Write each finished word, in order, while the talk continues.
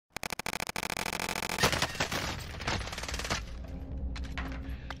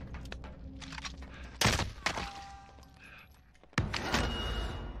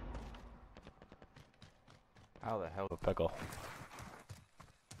How the hell? A pickle.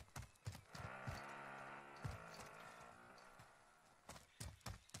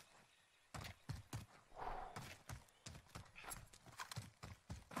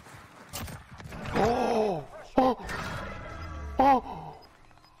 Oh! Oh! Oh!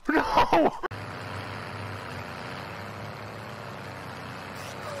 No!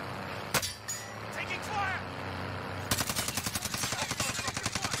 Taking fire!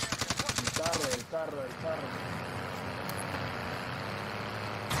 El carro.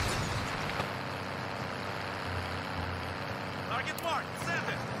 Target marked. Send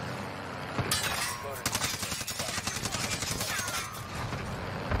it.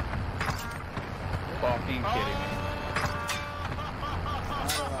 Fucking kidding me.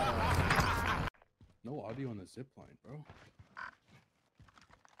 No audio on the zip line, bro.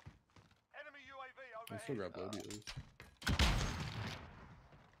 Enemy UAV I still grab audios.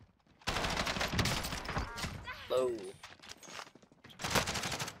 Low.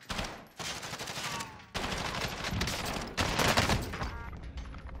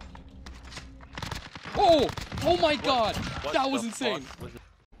 Oh! Oh my god! What That was the insane! fuck was it?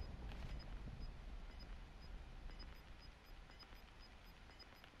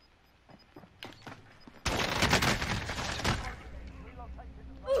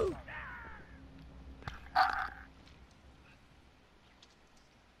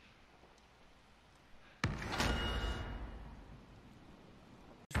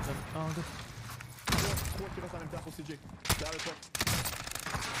 Qui reste en même temps pour CJ. Derrière le toit.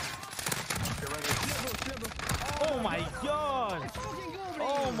 Oh my god!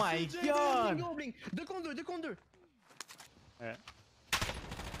 Oh my god! Goblin. 2 contre 2. Ouais.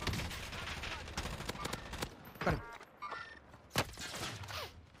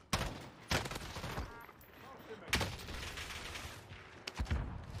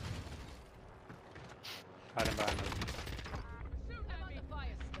 Hiding behind them.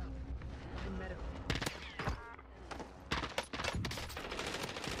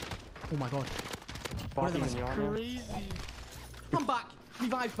 Oh my god. One of them is crazy. I'm back.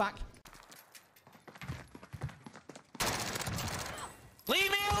 Revive back.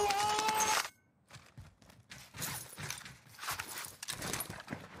 Leave me alone!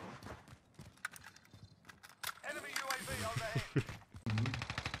 Enemy UAV overhead.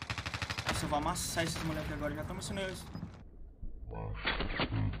 Nossa, eu vou amassar esse moleque agora, já começando eles.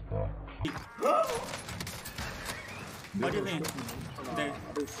 Pode vir.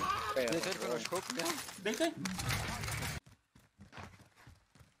 Deitei pelo scope mesmo? Deitei.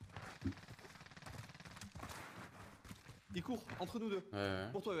 Il court entre nous deux. Ouais.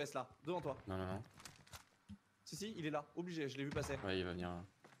 Pour toi, ES là, devant toi. Non. Si, il est là, obligé, je l'ai vu passer. Ouais, il va venir là.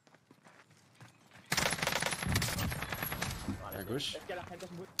 À gauche.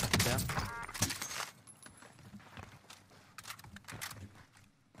 Tiens.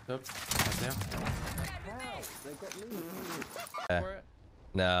 Top. À terre.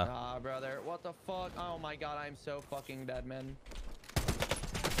 No. Ah, brother, what the fuck? Oh my god, I'm so fucking dead, man.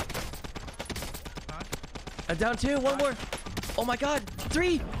 Down 2, one more. Oh my god,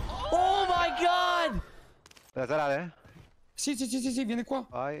 3. Oh my god. Laterale? Sì, viene qua.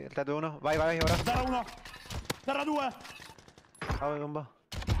 Vai, il 3-2-1. Vai, ora. Terra 1. Terra 2. Vai, bomba.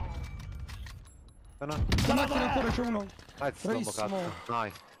 No. La macchina ancora, c'è uno. Dai, bomba, cazzo. Bravissimo.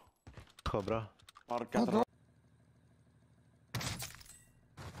 Dai. Cobra. Porca Madonna.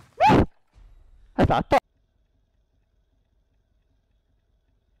 Esatto.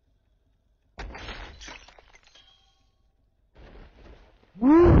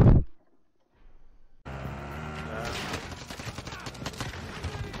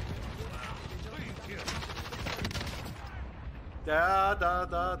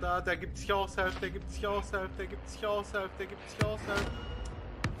 Da gibt sich außerhalb,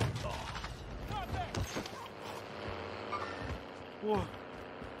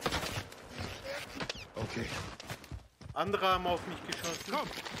 Okay. Andere haben auf mich geschossen. Come.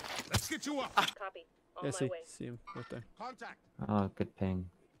 Let's get you up. Copy. On my way. See him right there. Contact. Oh, good ping.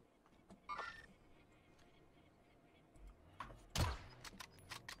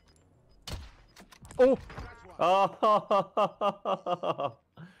 Oh! That's one. Oh!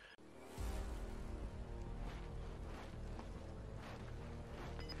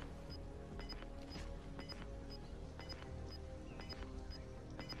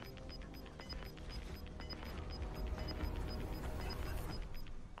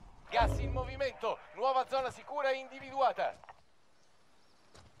 Gas in movimento. Nuova zona sicura individuata.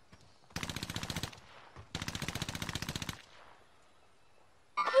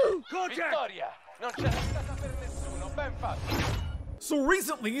 Vittoria! Non c'è stata per nessuno, ben fatto! So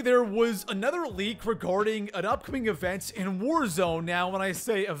recently, there was another leak regarding an upcoming event in Warzone. Now, when I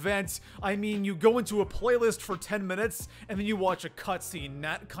say event, I mean you go into a playlist for 10 minutes and then you watch a cutscene,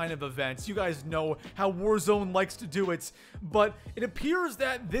 that kind of event. You guys know how Warzone likes to do it. But it appears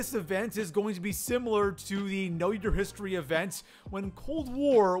that this event is going to be similar to the Know Your History event when Cold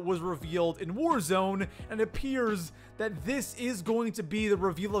War was revealed in Warzone, and it appears that this is going to be the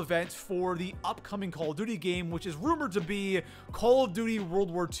reveal event for the upcoming Call of Duty game, which is rumored to be Call of Duty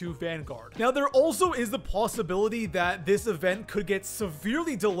World War II Vanguard. Now, there also is the possibility that this event could get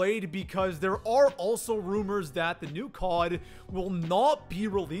severely delayed because there are also rumors that the new COD will not be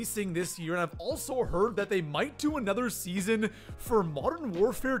releasing this year, and I've also heard that they might do another season for Modern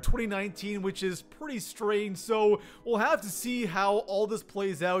Warfare 2019, which is pretty strange, so we'll have to see how all this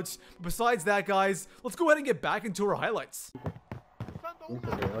plays out. Besides that, guys, let's go ahead and get back into our highlights.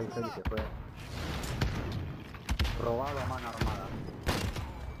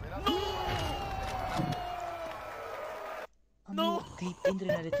 No. Clip, entren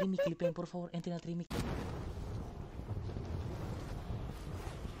al stream y clipen, por favor, entren al stream.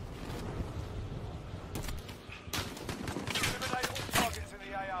 Eliminate all targets in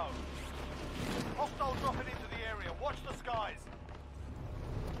the AO. Hostile dropping into the area. Watch the skies.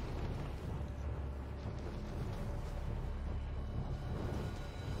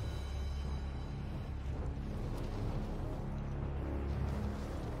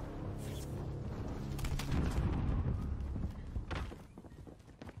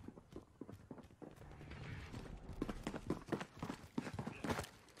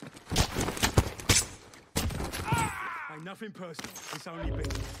 Nothing personal. It's only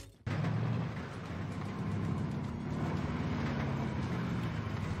business.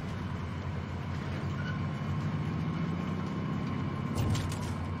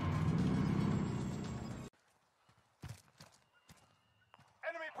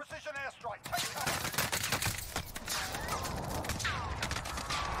 Enemy precision airstrike. Take cover.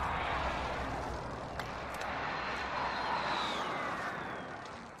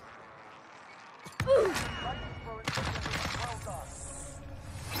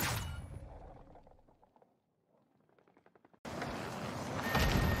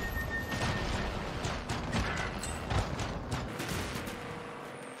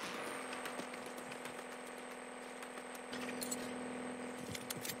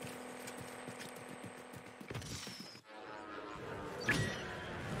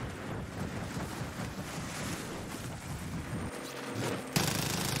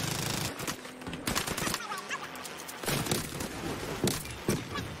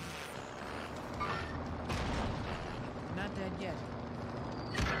 Not dead yet.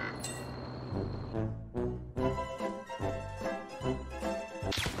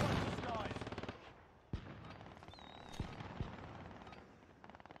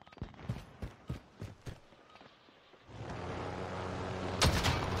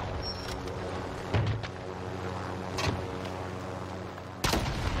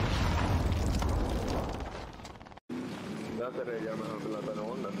 Ya se reía mejor plátano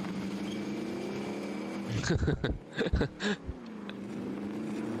onda.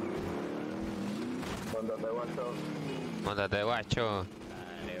 Móntate, guacho. Móntate, guacho.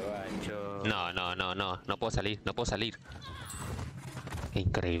 Dale, guacho. No puedo salir, no puedo salir. Qué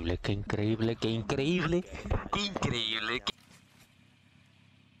increíble, qué increíble, qué increíble, qué increíble.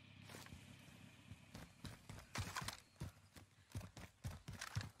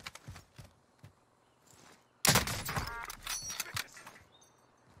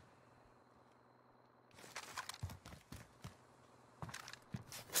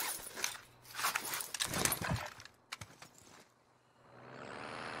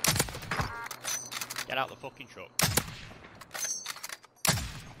 Get out the fucking truck.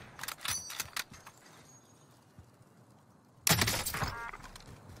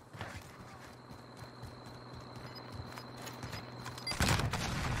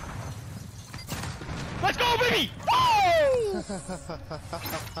 Let's go, baby! Woo!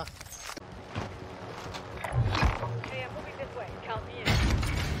 Hey, I'm moving this way. Count me in.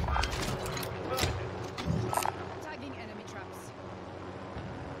 Tagging enemy traps.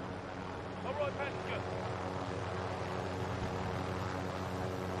 All right, passenger.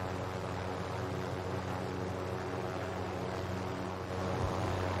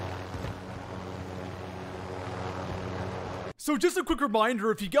 So just a quick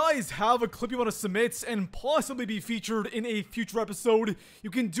reminder, if you guys have a clip you want to submit and possibly be featured in a future episode, you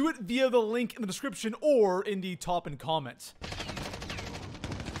can do it via the link in the description or in the top-end comment.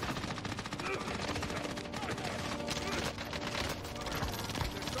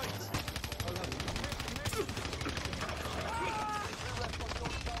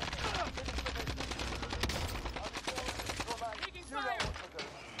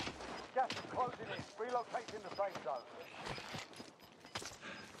 Relocating the safe zone.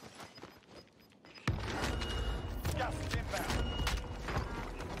 Gas is inbound.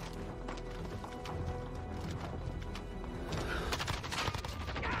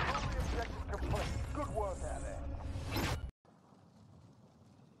 Only objective complete. Good work out there.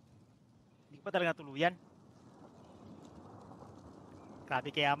 Hindi pa talaga tuluyan. Grabe,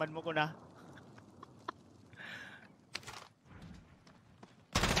 kayaman mo ko na.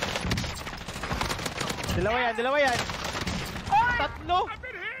 Dalawa yan. Tatlo!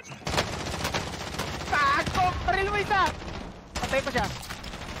 Kago! Paril mo isa! Patay pa siya.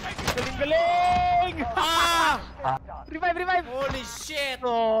 Galing! Ah! Revive! Holy shit!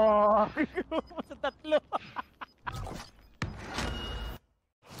 Oh! Sa tatlo!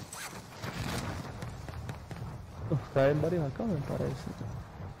 Cae varios acá, me parece.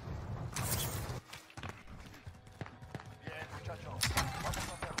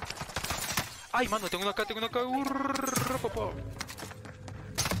 Ay, mano, tengo uno acá. Papá.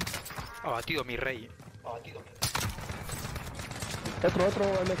 Abatido mi rey. Otro,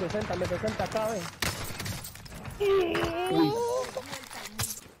 M60 acá,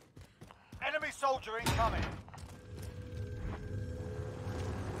 Enemy soldier incoming.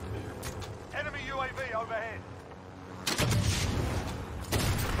 Enemy UAV overhead.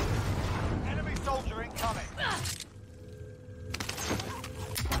 Enemy soldier incoming.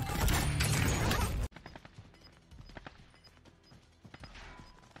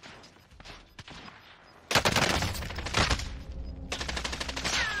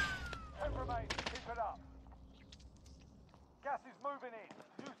 Ten remain. Keep it up. Gas is moving in.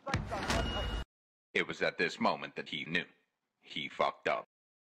 New safe zone located. It was at this moment that he knew. He fucked up.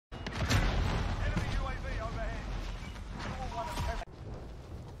 Enemy UAV overhead. You will want to test.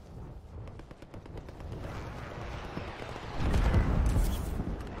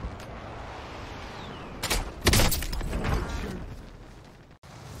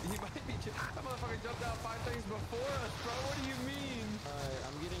 You might be just that motherfucker jumped out 5 seconds before us, bro. What do you mean? Alright,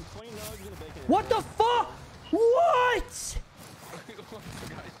 I'm getting 20 nugs and a bacon. What the fuck? What?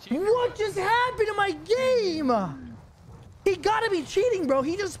 What just happened to my game? He gotta be cheating, bro.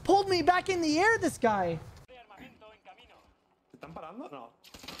 He just pulled me back in the air, this guy. ¿Están parando? No.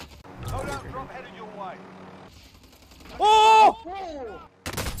 Hold out, drop headed your way. Oh!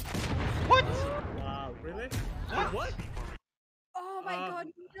 What? Wow, really? What? Oh my god,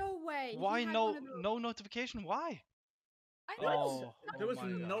 no way. Why He had no one of those. no notification? Why? I know. There was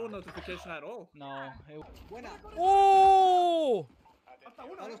no notification at all. No. Oh!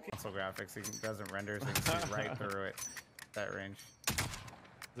 Pencil graphics, it doesn't render, so you can see right through it. That range. Is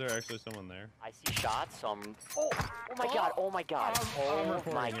there actually someone there? I see shots. Oh my god! Oh my god! Oh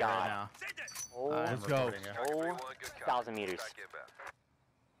my god! Oh, Let's go. 1,000 meters.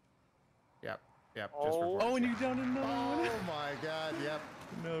 Yep. Oh, and you down in another one. Oh my god, yep.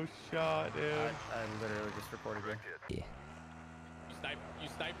 No shot, dude. I literally just reported you. Yeah. You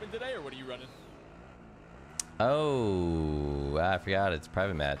sniping today, or what are you running? Oh, I forgot. It's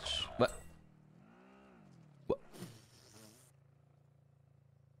private match. What?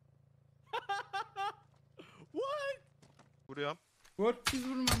 Vuruyorum. Vur. Biz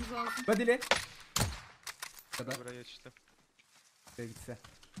vurmamız lazım. Badili. Buraya geçti. Gitse.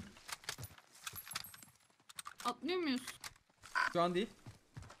 Atlıyor muyuz? Şu an değil.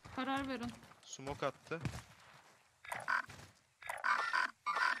 Karar verin. Smoke attı.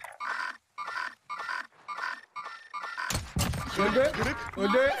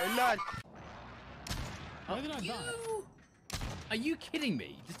 Öldü. Helal. Why did I die? Are you kidding me?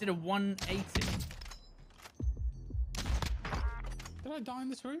 You just did a 180. Did I die in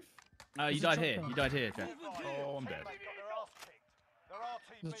this roof? You died here. You died here, Jack. Oh, I'm dead.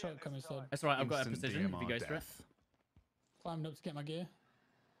 There's a truck coming, son. That's right. I've got a precision. If he goes for it. Climbing up to get my gear.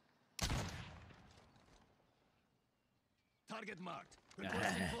 Target marked.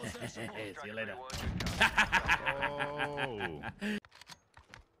 See you later. Oh.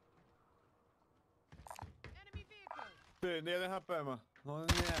 Ty, nie jeden HP ma. No nie.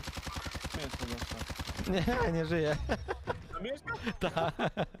 Mięsko mieszka. Nie, nie żyje.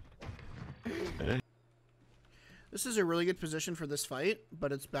 This is a really good position for this fight,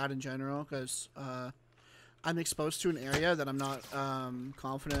 but it's bad in general because I'm exposed to an area that I'm not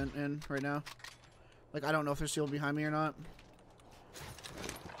confident in right now. Like, I don't know if there's people behind me or not.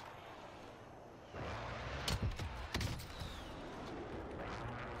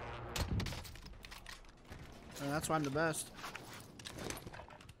 And that's why I'm the best.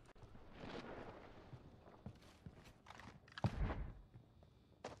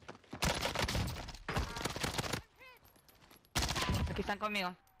 Aquí están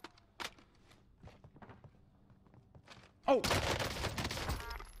conmigo. Oh.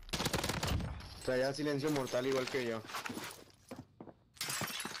 Traía silencio mortal igual que yo.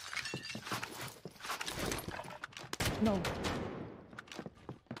 No.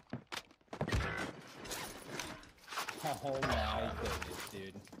 Oh my goodness,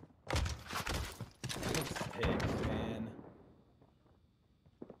 dude. It's pigs, man.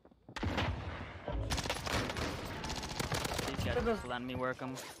 These guys just letting me work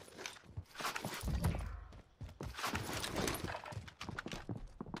them.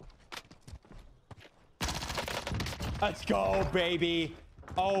 Let's go, baby.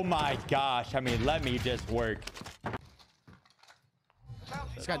 Oh my gosh. I mean, let me just work.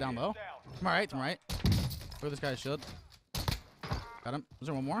 This guy down low. I'm alright, I'm alright. Look at this guy's shield. Got him. Is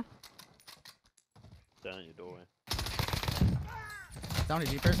there one more? Down at your doorway. Down to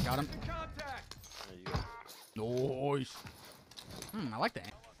deeper. Got him. There you go. Nice. I like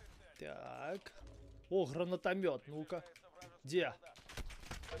that. Так. О, гранатомет, ну-ка. Где?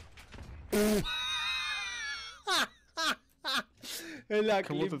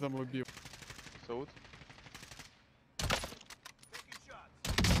 Кого-то там убил. Зовут?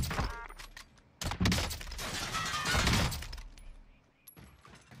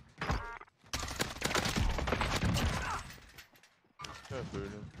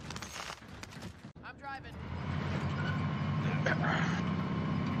 I'm driving.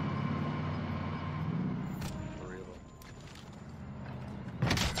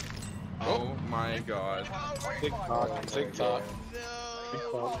 Oh my god. TikTok, TikTok.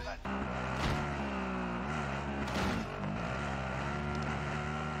 No.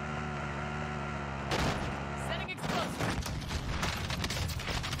 Setting explosive.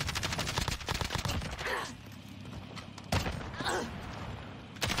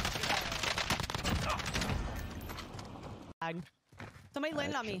 Somebody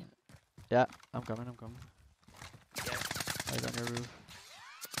landed on me. Yeah, I'm coming, I'm coming. Right on your roof.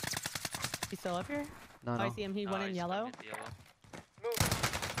 He's still up here? No, Oh, no. I see him. He went in yellow.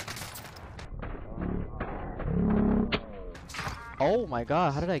 Oh my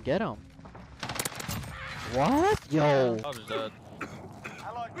god, how did I get him? What? Yo. I'm just dead.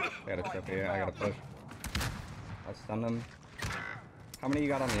 I gotta trip here, I gotta push. I stunned him. How many you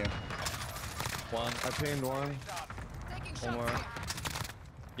got on you? One. I pinned one. One more.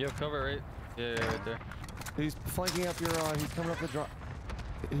 You have cover, right? Yeah, right there. He's flanking up your, he's coming up the drop.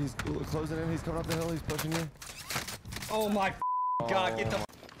 He's closing in, he's coming up the hill, he's pushing you. Oh my god, get the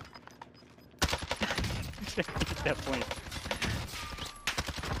Get that point.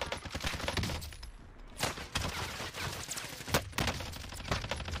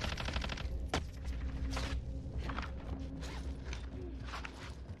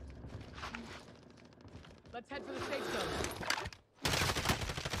 Let's head for the safe zone.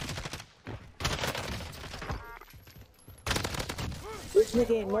 This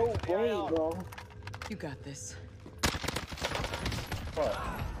nigga, no way, bro. You got this.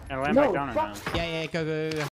 And land back down or no? Yeah, go.